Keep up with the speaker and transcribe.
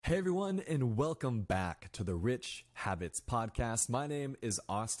Hey everyone, and welcome back to the Rich Habits Podcast. My name is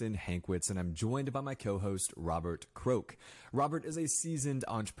Austin Hankwitz, and I'm joined by my co-host, Robert Croak. Robert is a seasoned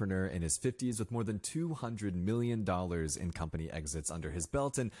entrepreneur in his 50s with more than $200 million in company exits under his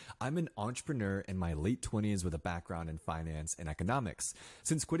belt, and I'm an entrepreneur in my late 20s with a background in finance and economics.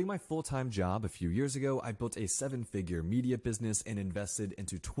 Since quitting my full-time job a few years ago, I built a 7-figure media business and invested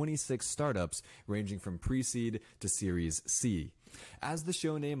into 26 startups ranging from pre-seed to Series C. As the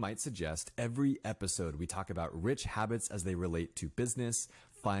show name might suggest, every episode we talk about rich habits as they relate to business,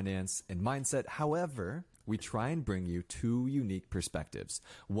 finance, and mindset. However, we try and bring you two unique perspectives.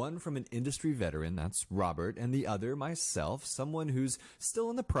 One from an industry veteran, that's Robert, and the other, myself, someone who's still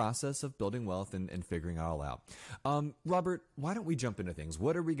in the process of building wealth and figuring it all out. Robert, why don't we jump into things?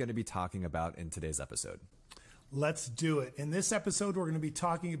 What are we going to be talking about in today's episode? Let's do it. In this episode, we're going to be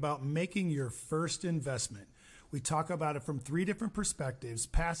talking about making your first investment. We talk about it from 3 different perspectives: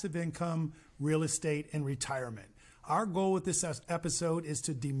 passive income, real estate, and retirement. Our goal with this episode is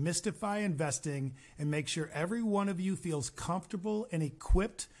to demystify investing and make sure every one of you feels comfortable and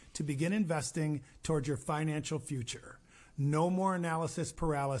equipped to begin investing towards your financial future. No more analysis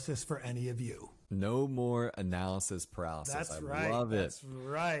paralysis for any of you. No more analysis paralysis. That's right. I love it. That's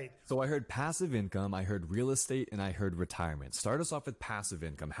right. So I heard passive income, I heard real estate, and I heard retirement. Start us off with passive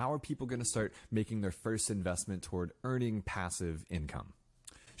income. How are people going to start making their first investment toward earning passive income?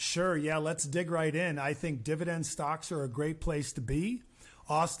 Sure. Yeah, let's dig right in. I think dividend stocks are a great place to be.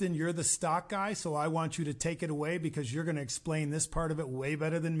 Austin, you're the stock guy, so I want you to take it away because you're going to explain this part of it way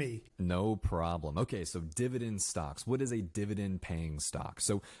better than me. No problem. Okay, so dividend stocks. What is a dividend paying stock?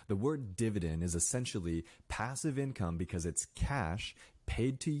 So the word dividend is essentially passive income because it's cash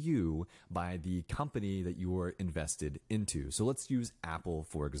paid to you by the company that you are invested into. So let's use Apple,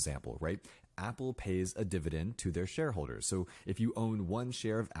 for example, right? Apple pays a dividend to their shareholders. So if you own 1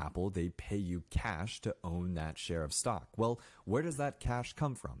 share of Apple, they pay you cash to own that share of stock. Well, where does that cash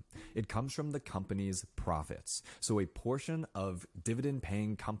come from? It comes from the company's profits. So a portion of dividend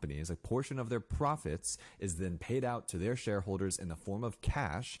paying companies, a portion of their profits is then paid out to their shareholders in the form of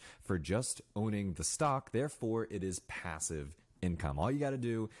cash for just owning the stock. Therefore, it is passive income. All you got to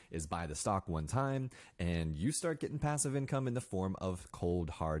do is buy the stock one time and you start getting passive income in the form of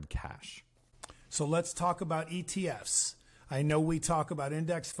cold, hard cash. So let's talk about ETFs. I know we talk about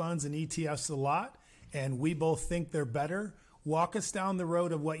index funds and ETFs a lot, and we both think they're better. Walk us down the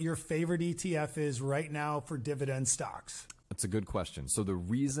road of what your favorite ETF is right now for dividend stocks. That's a good question. So the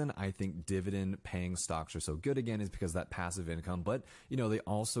reason I think dividend paying stocks are so good again is because that passive income, but they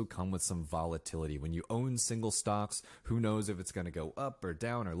also come with some volatility. When you own single stocks, who knows if it's going to go up or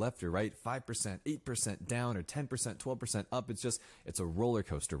down or left or right, 5%, 8% down or 10%, 12% up. It's a roller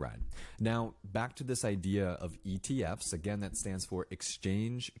coaster ride. Now, back to this idea of ETFs. Again, that stands for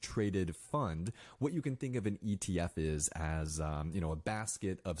exchange traded fund. What you can think of an ETF is as, a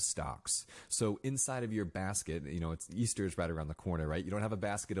basket of stocks. So inside of your basket, it's Easter's right around the corner, right? You don't have a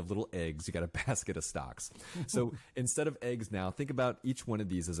basket of little eggs. You got a basket of stocks. So instead of eggs now, think about each one of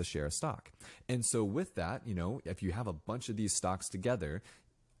these as a share of stock. And so with that, if you have a bunch of these stocks together,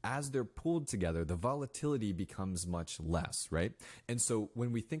 as they're pulled together, the volatility becomes much less, right? And so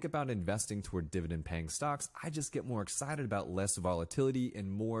when we think about investing toward dividend paying stocks, I just get more excited about less volatility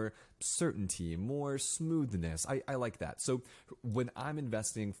and more certainty, more smoothness. I like that. So when I'm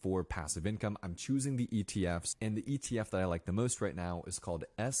investing for passive income, I'm choosing the ETFs, and the ETF that I like the most right now is called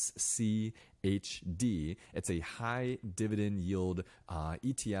SCHD. It's a high dividend yield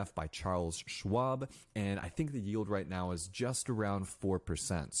ETF by Charles Schwab, and I think the yield right now is just around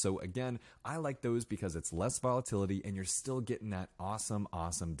 4%. So again, I like those because it's less volatility and you're still getting that awesome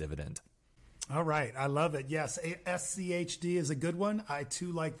dividend. All right. I love it. Yes. SCHD is a good one. I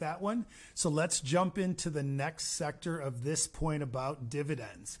too like that one. So let's jump into the next sector of this point about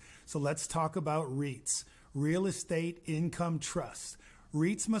dividends. So let's talk about REITs, real estate income trusts.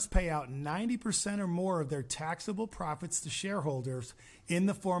 REITs must pay out 90% or more of their taxable profits to shareholders in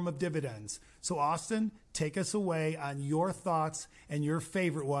the form of dividends. So Austin, take us away on your thoughts and your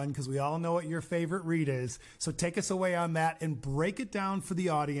favorite one, because we all know what your favorite REIT is. So take us away on that and break it down for the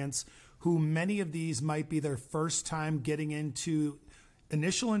audience, who many of these might be their first time getting into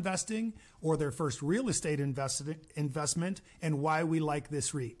initial investing or their first real estate investment, and why we like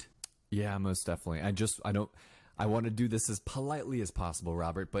this REIT. Yeah, most definitely. I want to do this as politely as possible,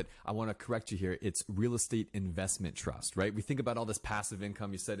 Robert, but I want to correct you here. It's real estate investment trust, right? We think about all this passive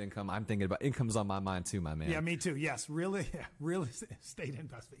income. You said income. I'm thinking about income's on my mind too, my man. Yeah, me too. Yes, really, real estate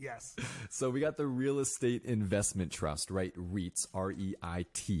investment. Yes. So we got the real estate investment trust, right? REITs,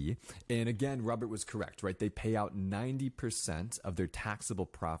 REIT. And again, Robert was correct, right? They pay out 90% of their taxable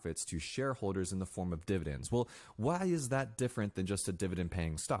profits to shareholders in the form of dividends. Well, why is that different than just a dividend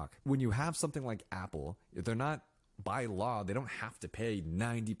paying stock? When you have something like Apple, they're not, by law, they don't have to pay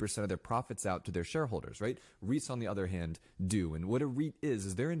 90% of their profits out to their shareholders, right? REITs, on the other hand, do. And what a REIT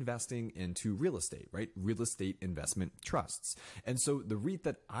is they're investing into real estate, right? Real estate investment trusts. And so the REIT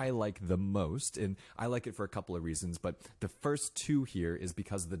that I like the most, and I like it for a couple of reasons, but the first two here is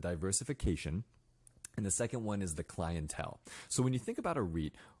because of the diversification. And the second one is the clientele. So when you think about a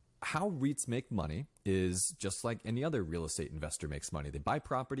REIT, how REITs make money is just like any other real estate investor makes money. They buy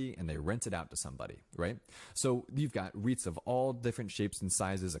property and they rent it out to somebody, right? So you've got REITs of all different shapes and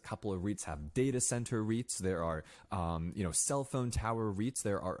sizes. A couple of REITs have data center REITs. There are, cell phone tower REITs.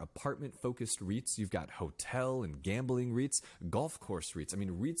 There are apartment focused REITs. You've got hotel and gambling REITs, golf course REITs. I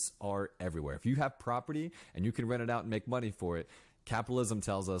mean, REITs are everywhere. If you have property and you can rent it out and make money for it, capitalism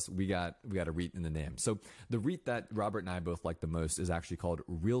tells us we got a REIT in the name. So the REIT that Robert and I both like the most is actually called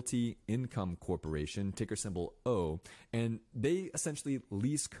Realty Income Corporation, ticker symbol O. And they essentially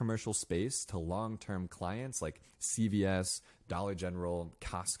lease commercial space to long-term clients like CVS, Dollar General,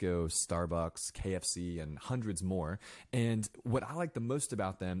 Costco, Starbucks, KFC, and hundreds more. And what I like the most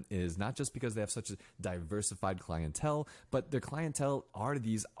about them is not just because they have such a diversified clientele, but their clientele are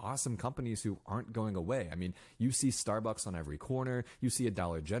these awesome companies who aren't going away. I mean, you see Starbucks on every corner. You see a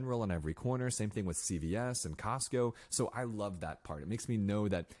Dollar General on every corner. Same thing with CVS and Costco. So I love that part. It makes me know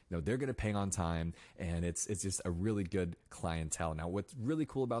that they're going to pay on time, and it's just a really good clientele. Now, what's really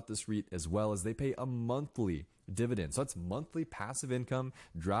cool about this REIT as well is they pay a monthly dividend. So it's monthly passive income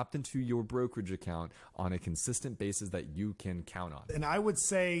dropped into your brokerage account on a consistent basis that you can count on. And I would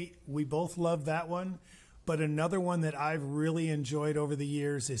say we both love that one. But another one that I've really enjoyed over the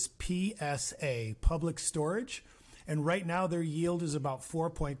years is PSA, Public Storage. And right now their yield is about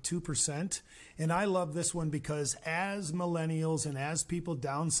 4.2%. And I love this one because as millennials and as people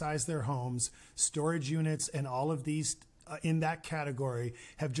downsize their homes, storage units and all of these in that category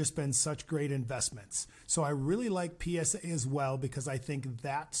have just been such great investments. So I really like PSA as well because I think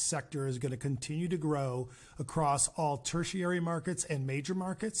that sector is going to continue to grow across all tertiary markets and major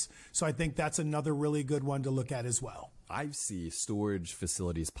markets. So I think that's another really good one to look at as well. I see storage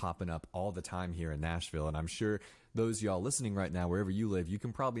facilities popping up all the time here in Nashville, and I'm sure those of y'all listening right now, wherever you live, you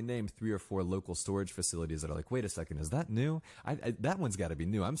can probably name 3 or 4 local storage facilities that are like, wait a second, is that new? That one's got to be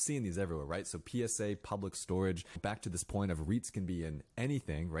new. I'm seeing these everywhere, right? So PSA, Public Storage, back to this point of REITs can be in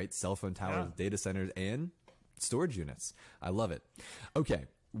anything, right? Cell phone towers, data centers, and storage units. I love it. Okay.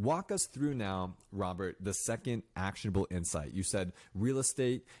 Walk us through now, Robert, the second actionable insight. You said real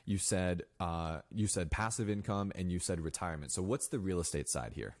estate, you said passive income, and you said retirement. So what's the real estate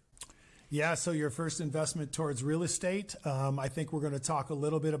side here? Yeah, so your first investment towards real estate, I think we're going to talk a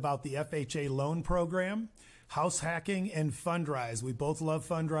little bit about the FHA loan program, house hacking, and Fundrise. We both love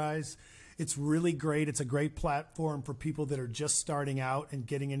Fundrise. It's really great. It's a great platform for people that are just starting out and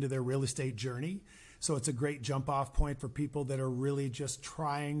getting into their real estate journey. So it's a great jump off point for people that are really just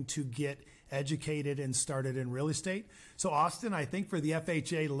trying to get educated and started in real estate. So Austin, I think for the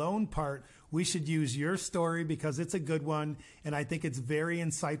FHA loan part, we should use your story because it's a good one. And I think it's very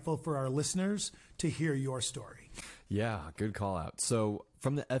insightful for our listeners to hear your story. Yeah, good call out. So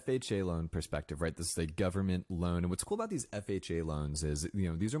from the FHA loan perspective, right, this is a government loan. And what's cool about these FHA loans is,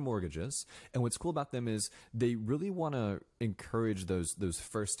 these are mortgages. And what's cool about them is they really want to encourage those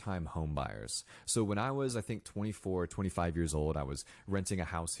first-time home buyers. So when I was, I think, 24, 25 years old, I was renting a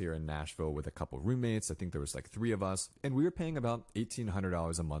house here in Nashville with a couple roommates. I think there was like 3 of us. And we were paying about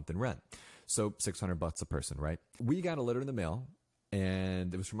 $1,800 a month in rent. So $600 a person, right? We got a letter in the mail,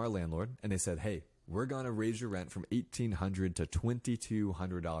 and it was from our landlord. And they said, hey, we're going to raise your rent from $1,800 to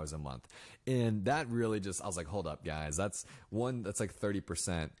 $2,200 a month. And that really just, I was like, hold up, guys. That's like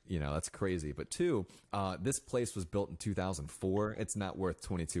 30%, that's crazy. But 2, this place was built in 2004. It's not worth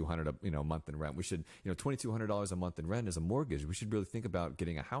 $2,200 a month in rent. We should, $2,200 a month in rent is a mortgage. We should really think about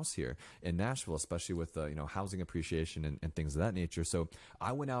getting a house here in Nashville, especially with, housing appreciation and things of that nature. So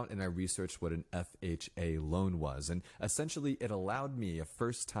I went out and I researched what an FHA loan was. And essentially it allowed me, a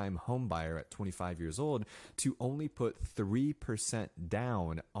first-time home buyer at 25 years old, to only put 3%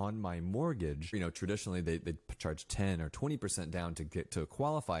 down on my mortgage. Traditionally they charge 10 or 20% down to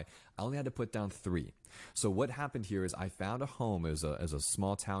qualify. I only had to put down 3. So what happened here is I found a home as a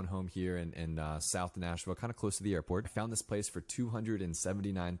small town home here in South Nashville, kind of close to the airport. I found this place for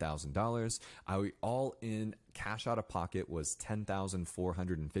 $279,000. I all in cash out of pocket was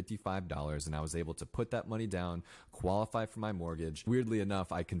 $10,455, and I was able to put that money down, qualify for my mortgage. Weirdly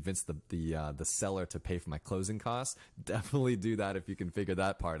enough, I convinced the seller to pay for my closing costs. Definitely do that if you can figure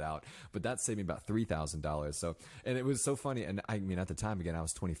that part out. But that saved me about $3,000. So, and it was so funny. And I mean, at the time, again, I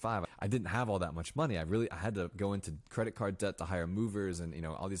was 25. I didn't have all that much money. I had to go into credit card debt to hire movers and, you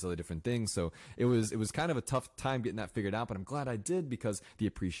know, all these other different things. So it was kind of a tough time getting that figured out, but I'm glad I did, because the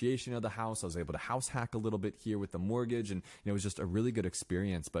appreciation of the house, I was able to house hack a little bit here with the mortgage, and it was just a really good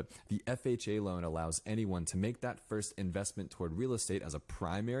experience. But the FHA loan allows anyone to make that first investment toward real estate as a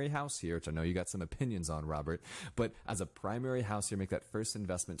primary house here, which I know you got some opinions on, Robert, but as a primary house here, make that first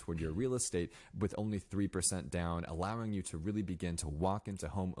investment toward your real estate with only 3% down, allowing you to really begin to walk into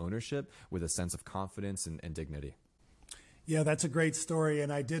home ownership with a sense of confidence and dignity. Yeah, that's a great story.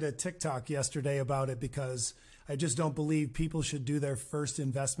 And I did a TikTok yesterday about it, because I just don't believe people should do their first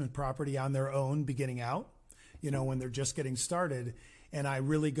investment property on their own beginning out, you know, when they're just getting started. And I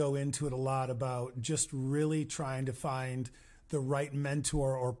really go into it a lot about just really trying to find the right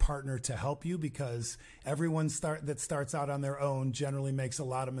mentor or partner to help you, because everyone that starts out on their own generally makes a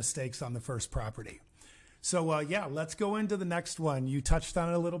lot of mistakes on the first property. So yeah, let's go into the next one. You touched on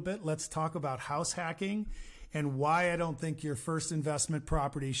it a little bit. Let's talk about house hacking and why I don't think your first investment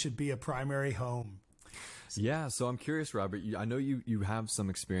property should be a primary home. Yeah, so I'm curious, Robert. I know you have some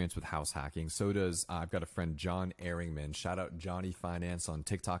experience with house hacking. So does I've got a friend, John Erringman. Shout out Johnny Finance on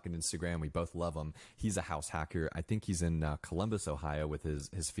TikTok and Instagram. We both love him. He's a house hacker. I think he's in Columbus, Ohio, with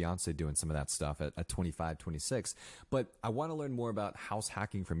his fiance doing some of that stuff at 25, 26. But I want to learn more about house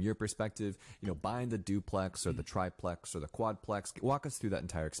hacking from your perspective. You know, buying the duplex or the triplex or the quadplex. Walk us through that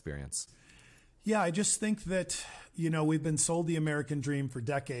entire experience. Yeah, I just think that, you know, we've been sold the American dream for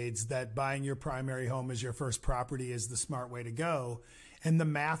decades that buying your primary home as your first property is the smart way to go. And the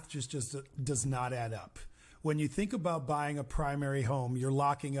math just does not add up. When you think about buying a primary home, you're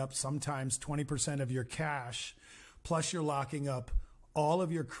locking up sometimes 20% of your cash, plus you're locking up all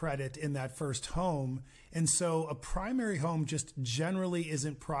of your credit in that first home. And so a primary home just generally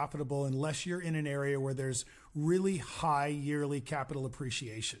isn't profitable unless you're in an area where there's really high yearly capital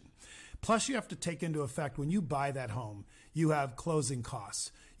appreciation. Plus, you have to take into effect when you buy that home, you have closing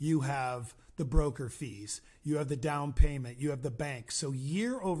costs, you have the broker fees, you have the down payment, you have the bank. So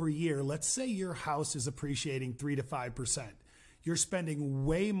year over year, let's say your house is appreciating 3 to 5%. You're spending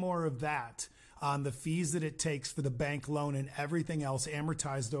way more of that on the fees that it takes for the bank loan and everything else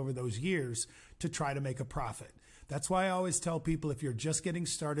amortized over those years to try to make a profit. That's why I always tell people, if you're just getting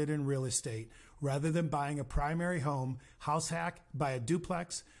started in real estate, rather than buying a primary home, house hack, buy a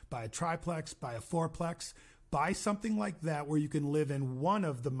duplex, buy a triplex, buy a fourplex, buy something like that where you can live in one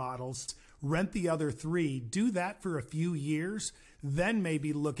of the models, rent the other 3, do that for a few years, then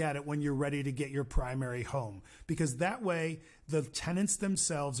maybe look at it when you're ready to get your primary home. Because that way, the tenants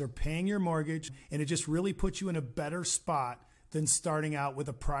themselves are paying your mortgage, and it just really puts you in a better spot than starting out with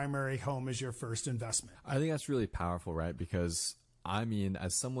a primary home as your first investment. I think that's really powerful, right? Because I mean,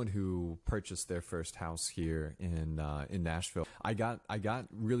 as someone who purchased their first house here in Nashville, I got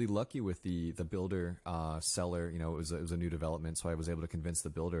really lucky with the builder seller. You know, it was a new development, so I was able to convince the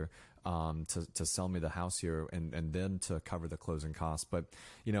builder to sell me the house here and then to cover the closing costs. But,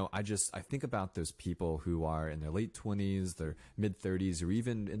 you know, I think about those people who are in their late 20s, their mid 30s, or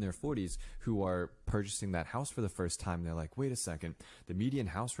even in their 40s who are purchasing that house for the first time. They're like, wait a second, the median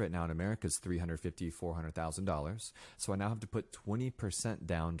house right now in America is $350,000, $400,000. So I now have to put 20%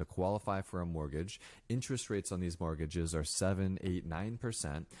 down to qualify for a mortgage. Interest rates on these mortgages are 7, 8,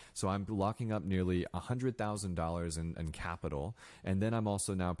 9%. So I'm locking up nearly $100,000 in capital. And then I'm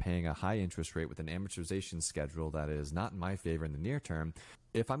also now paying a high interest rate with an amortization schedule that is not in my favor in the near term.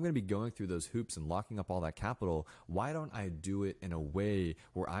 If I'm going to be going through those hoops and locking up all that capital, why don't I do it in a way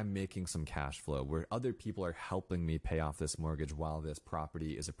where I'm making some cash flow, where other people are helping me pay off this mortgage while this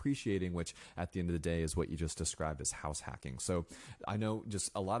property is appreciating, which at the end of the day is what you just described as house hacking. So I know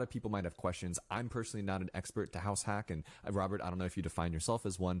just a lot of people might have questions. I'm personally not an expert to house hack. And Robert, I don't know if you define yourself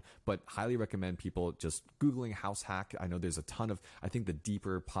as one, but highly recommend people just Googling house hack. I know there's a ton of, I think the Deep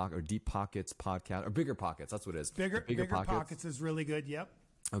Pockets podcast, or Bigger Pockets, that's what it is. Bigger Pockets is really good. Yep.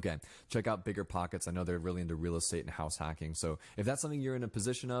 Okay, check out Bigger Pockets. I know they're really into real estate and house hacking. So if that's something you're in a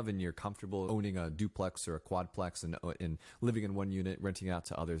position of and you're comfortable owning a duplex or a quadplex and living in one unit, renting out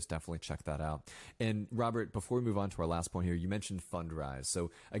to others, definitely check that out. And Robert, before we move on to our last point here, you mentioned Fundrise.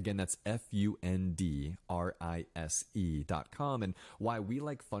 So again, that's FUNDRISE.com. And why we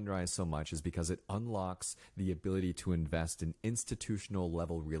like Fundrise so much is because it unlocks the ability to invest in institutional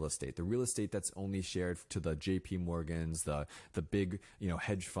level real estate, the real estate that's only shared to the JP Morgans, the big,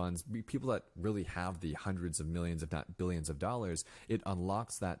 hedge funds, people that really have the hundreds of millions, if not billions of dollars. It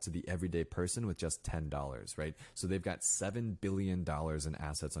unlocks that to the everyday person with just $10, right? So they've got $7 billion in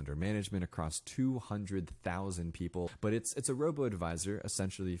assets under management across 200,000 people. But it's a robo-advisor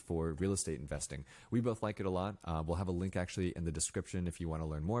essentially for real estate investing. We both like it a lot. We'll have a link actually in the description if you want to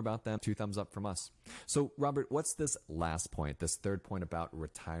learn more about them. 2 thumbs up from us. So Robert, what's this last point, this third point about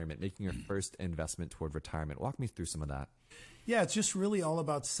retirement, making your first investment toward retirement? Walk me through some of that. Yeah, it's just really all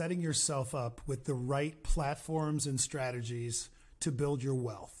about setting yourself up with the right platforms and strategies to build your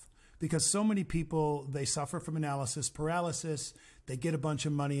wealth. Because so many people, they suffer from analysis paralysis. They get a bunch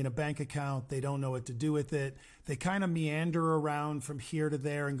of money in a bank account. They don't know what to do with it. They kind of meander around from here to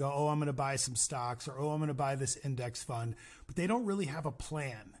there and go, oh, I'm going to buy some stocks, or oh, I'm going to buy this index fund. But they don't really have a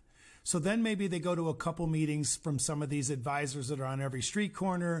plan. So then maybe they go to a couple meetings from some of these advisors that are on every street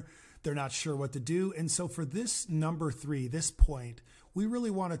corner. They're not sure what to do. And so for this number 3, this point, we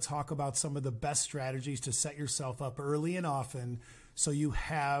really want to talk about some of the best strategies to set yourself up early and often so you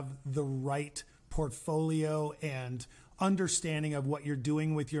have the right portfolio and understanding of what you're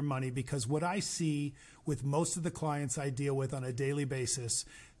doing with your money. Because what I see with most of the clients I deal with on a daily basis,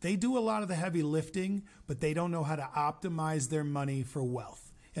 they do a lot of the heavy lifting, but they don't know how to optimize their money for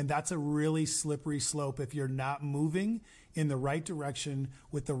wealth. And that's a really slippery slope if you're not moving in the right direction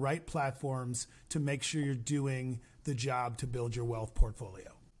with the right platforms to make sure you're doing the job to build your wealth portfolio.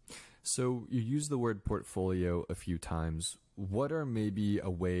 So you use the word portfolio a few times. What are maybe a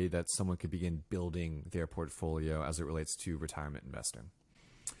way that someone could begin building their portfolio as it relates to retirement investing?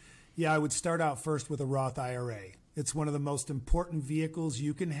 Yeah, I would start out first with a Roth IRA. It's one of the most important vehicles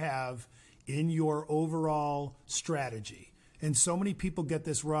you can have in your overall strategy. And so many people get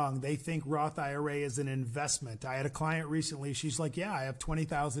this wrong. They think Roth IRA is an investment. I had a client recently. She's like, yeah, I have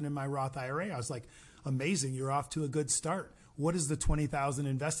 $20,000 in my Roth IRA. I was like, amazing. You're off to a good start. What is the $20,000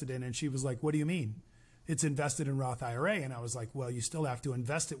 invested in? And she was like, what do you mean? It's invested in Roth IRA. And I was like, well, you still have to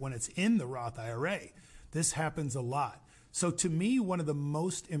invest it when it's in the Roth IRA. This happens a lot. So to me, one of the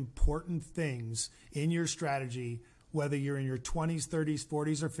most important things in your strategy, whether you're in your 20s, 30s,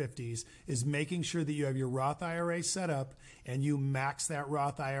 40s, or 50s, is making sure that you have your Roth IRA set up and you max that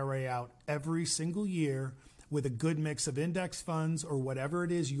Roth IRA out every single year with a good mix of index funds or whatever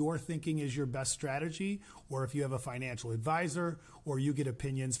it is you're thinking is your best strategy, or if you have a financial advisor or you get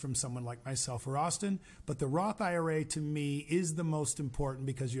opinions from someone like myself or Austin. But the Roth IRA to me is the most important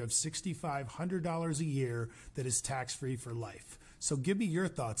because you have $6,500 a year that is tax-free for life. So give me your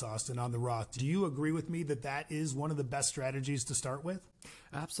thoughts, Austin, on the Roth. Do you agree with me that that is one of the best strategies to start with?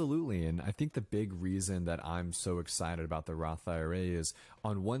 Absolutely. And I think the big reason that I'm so excited about the Roth IRA is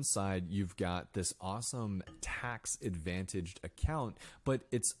on one side, you've got this awesome tax advantaged account, but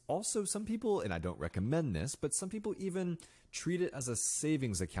it's also some people, and I don't recommend this, but some people even treat it as a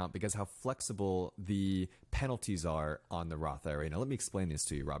savings account because how flexible the penalties are on the Roth IRA. Now, let me explain this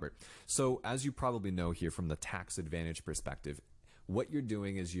to you, Robert. So as you probably know here from the tax advantage perspective, what you're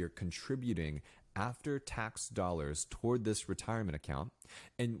doing is you're contributing after tax dollars toward this retirement account.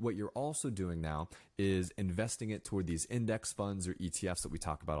 And what you're also doing now is investing it toward these index funds or ETFs that we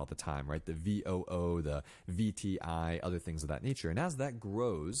talk about all the time, right? The VOO, the VTI, other things of that nature. And as that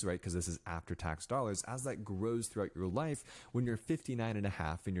grows, right, because this is after tax dollars, as that grows throughout your life, when you're 59 and a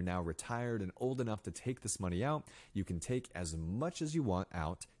half and you're now retired and old enough to take this money out, you can take as much as you want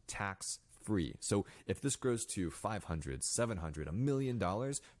out tax free. So if this grows to $500, $700, $1 million,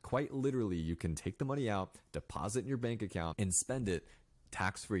 quite literally, you can take the money out, deposit in your bank account, and spend it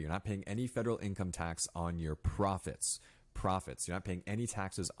tax free. You're not paying any federal income tax on your profits. You're not paying any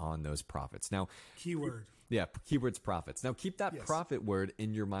taxes on those profits. Now, keyword. Yeah, keyword's profits. Now, keep that Yes. profit word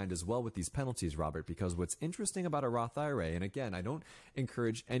in your mind as well with these penalties, Robert, because what's interesting about a Roth IRA, and again, I don't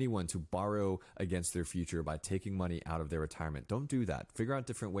encourage anyone to borrow against their future by taking money out of their retirement. Don't do that. Figure out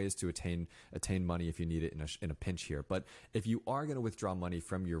different ways to attain money if you need it in a pinch here. But if you are going to withdraw money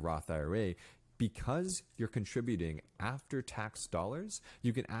from your Roth IRA, because you're contributing after tax dollars,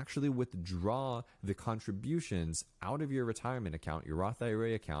 you can actually withdraw the contributions out of your retirement account, your Roth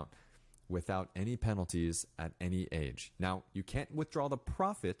IRA account, without any penalties at any age. Now, you can't withdraw the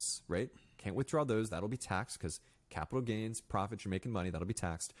profits, right? Can't withdraw those. That'll be taxed because capital gains, profits, you're making money, that'll be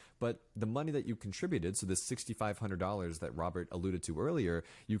taxed. But the money that you contributed, so this $6,500 that Robert alluded to earlier,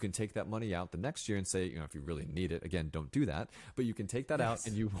 you can take that money out the next year and say, if you really need it, again, don't do that, but you can take that out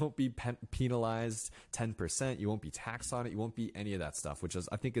and you won't be penalized 10%. You won't be taxed on it. You won't be any of that stuff, which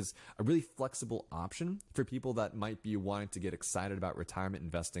I think is a really flexible option for people that might be wanting to get excited about retirement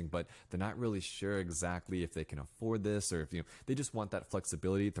investing, but they're not really sure exactly if they can afford this, or if they just want that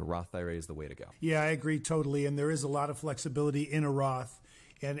flexibility. The Roth IRA is the way to go. Yeah, I agree totally. And there is a lot of flexibility in a Roth.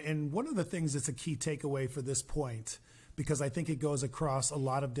 And one of the things that's a key takeaway for this point, because I think it goes across a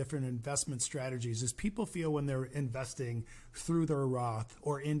lot of different investment strategies, is people feel when they're investing through their Roth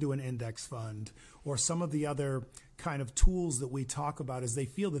or into an index fund or some of the other kind of tools that we talk about, is they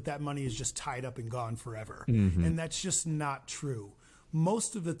feel that that money is just tied up and gone forever. And that's just not true.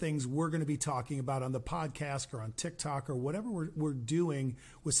 Most of the things we're going to be talking about on the podcast or on TikTok or whatever we're doing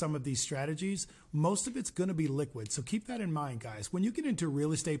with some of these strategies, most of it's going to be liquid. So keep that in mind, guys. When you get into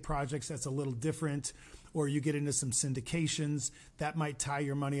real estate projects, that's a little different, or you get into some syndications, that might tie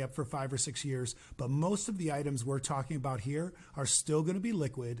your money up for 5 or 6 years. But most of the items we're talking about here are still going to be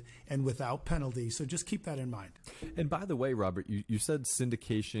liquid and without penalty. So just keep that in mind. And by the way, Robert, you said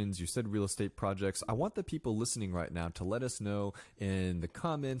syndications, you said real estate projects. I want the people listening right now to let us know in the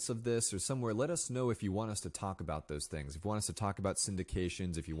comments of this or somewhere, let us know if you want us to talk about those things. If you want us to talk about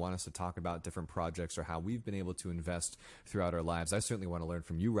syndications, if you want us to talk about different projects or how we've been able to invest throughout our lives. I certainly want to learn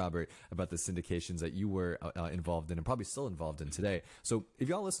from you, Robert, about the syndications that you were involved in and probably still involved in today. So if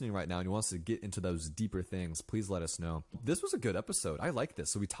y'all listening right now and you want us to get into those deeper things, please let us know. This was a good episode. I like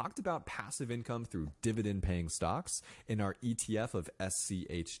this. So we talked about passive income through dividend paying stocks in our ETF of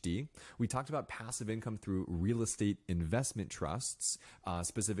SCHD. We talked about passive income through real estate investment trusts,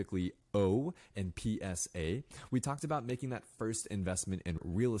 specifically O and PSA. We talked about making that first investment in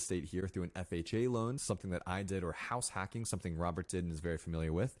real estate here through an FHA loan, something that I did, or house hacking, something Robert did and is very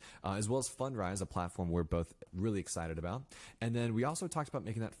familiar with, as well as Fundrise, a platform we're both really excited about. And then we also talked about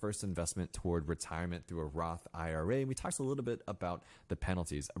making that first investment toward retirement through a Roth IRA. And we talked a little bit about the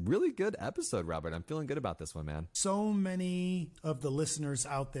penalties. A really good episode, Robert. I'm feeling good about this one, man. So many of the listeners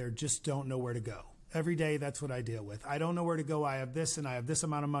out there just don't know where to go. Every day, that's what I deal with. I don't know where to go. I have this and I have this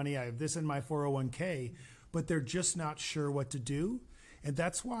amount of money. I have this in my 401k, but they're just not sure what to do. And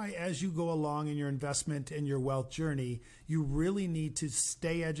that's why as you go along in your investment and your wealth journey, you really need to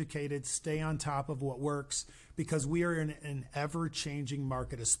stay educated, stay on top of what works, because we are in an ever-changing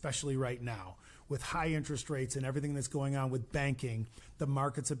market, especially right now. With high interest rates and everything that's going on with banking, the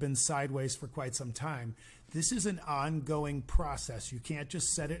markets have been sideways for quite some time. This is an ongoing process. You can't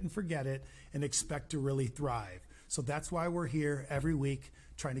just set it and forget it and expect to really thrive. So that's why we're here every week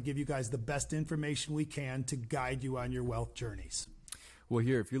trying to give you guys the best information we can to guide you on your wealth journeys. Well,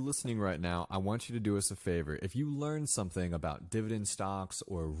 here, if you're listening right now, I want you to do us a favor. If you learned something about dividend stocks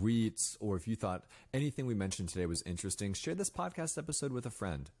or REITs, or if you thought anything we mentioned today was interesting, share this podcast episode with a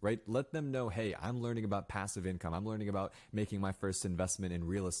friend, right? Let them know, hey, I'm learning about passive income. I'm learning about making my first investment in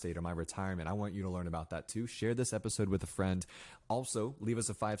real estate or my retirement. I want you to learn about that too. Share this episode with a friend. Also, leave us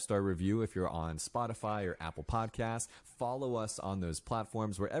a 5-star review if you're on Spotify or Apple Podcasts. Follow us on those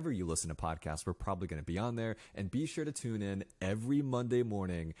platforms. Wherever you listen to podcasts, we're probably going to be on there. And be sure to tune in every Monday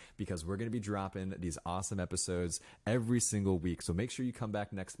morning, because we're going to be dropping these awesome episodes every single week. So make sure you come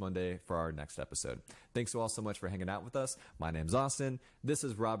back next Monday for our next episode. Thanks to all so much for hanging out with us. My name's Austin. This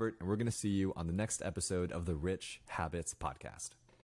is Robert, and we're going to see you on the next episode of the Rich Habits Podcast.